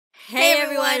Hey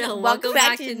everyone, welcome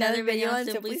back to another video on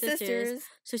Simply Sisters.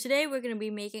 So today we're going to be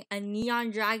making a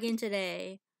neon dragon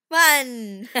today.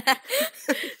 Fun!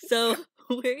 So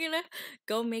we're going to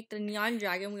go make the neon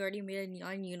dragon. We already made a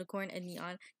neon unicorn and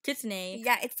neon kitsune.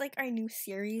 Yeah, it's like our new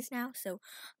series now, so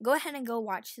go ahead and go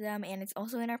watch them, and it's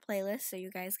also in our playlist, so you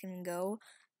guys can go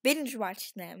binge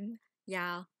watch them.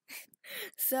 Yeah.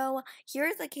 So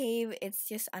here's the cave. It's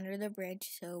just under the bridge,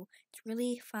 so it's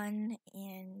really fun,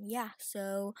 and yeah,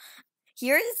 so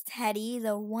here's Teddy,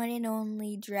 the one and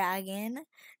only dragon.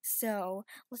 So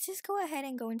let's just go ahead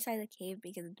and go inside the cave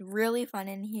because it's really fun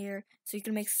in here. So you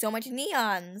can make so much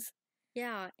neons.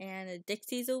 Yeah, and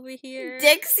Dixie's over here.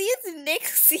 Dixie is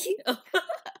Nixie.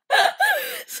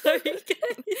 Sorry,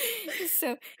 guys.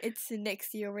 So it's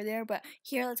Nixie over there. But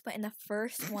here, let's put in the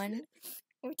first one,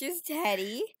 which is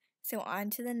Teddy. So on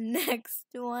to the next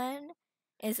one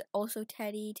is also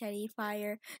Teddy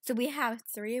Fire. So we have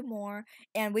 3 more,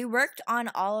 and we worked on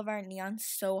all of our neons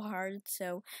so hard.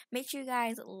 So make sure you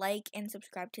guys like and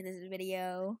subscribe to this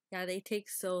video. Yeah, they take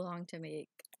so long to make.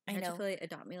 I know.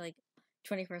 It got me like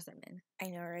 24/7. I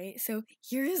know, right? So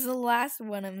here's the last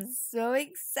one. I'm so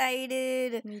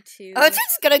excited. Me too. Oh,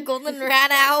 just got a golden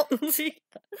rat out.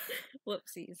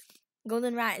 Whoopsies.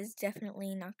 Golden rat is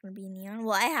definitely not going to be neon.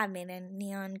 Well, I have made a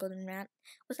neon golden rat.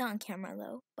 It was not on camera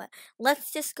though. But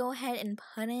let's just go ahead and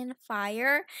put in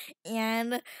fire.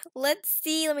 And let's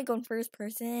see. Let me go in first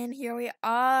person. Here we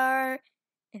are.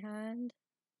 And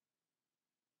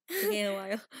in a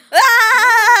while.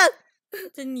 Ah!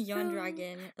 It's a neon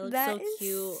dragon. It looks so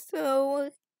cute. So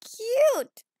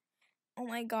cute. Oh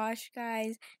my gosh,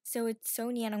 guys. So it's so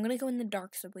neon. I'm going to go in the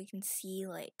dark so we can see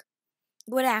like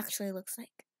what it actually looks like.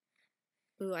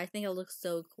 Ooh, I think it looks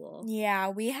so cool. Yeah,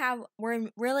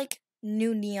 we're like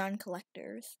new neon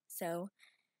collectors. So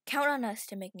count on us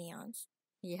to make neons.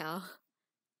 Yeah.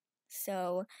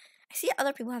 So I see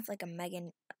other people have like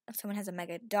someone has a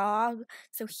mega dog.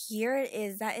 So here it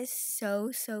is. That is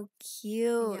so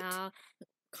cute. Yeah.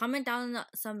 Comment down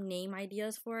some name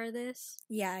ideas for this.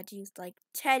 Yeah, do you like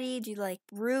Teddy? Do you like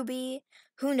Ruby?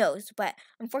 Who knows? But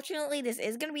unfortunately, this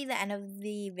is going to be the end of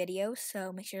the video.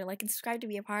 So make sure to like and subscribe to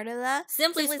be a part of the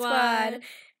Simply Squad.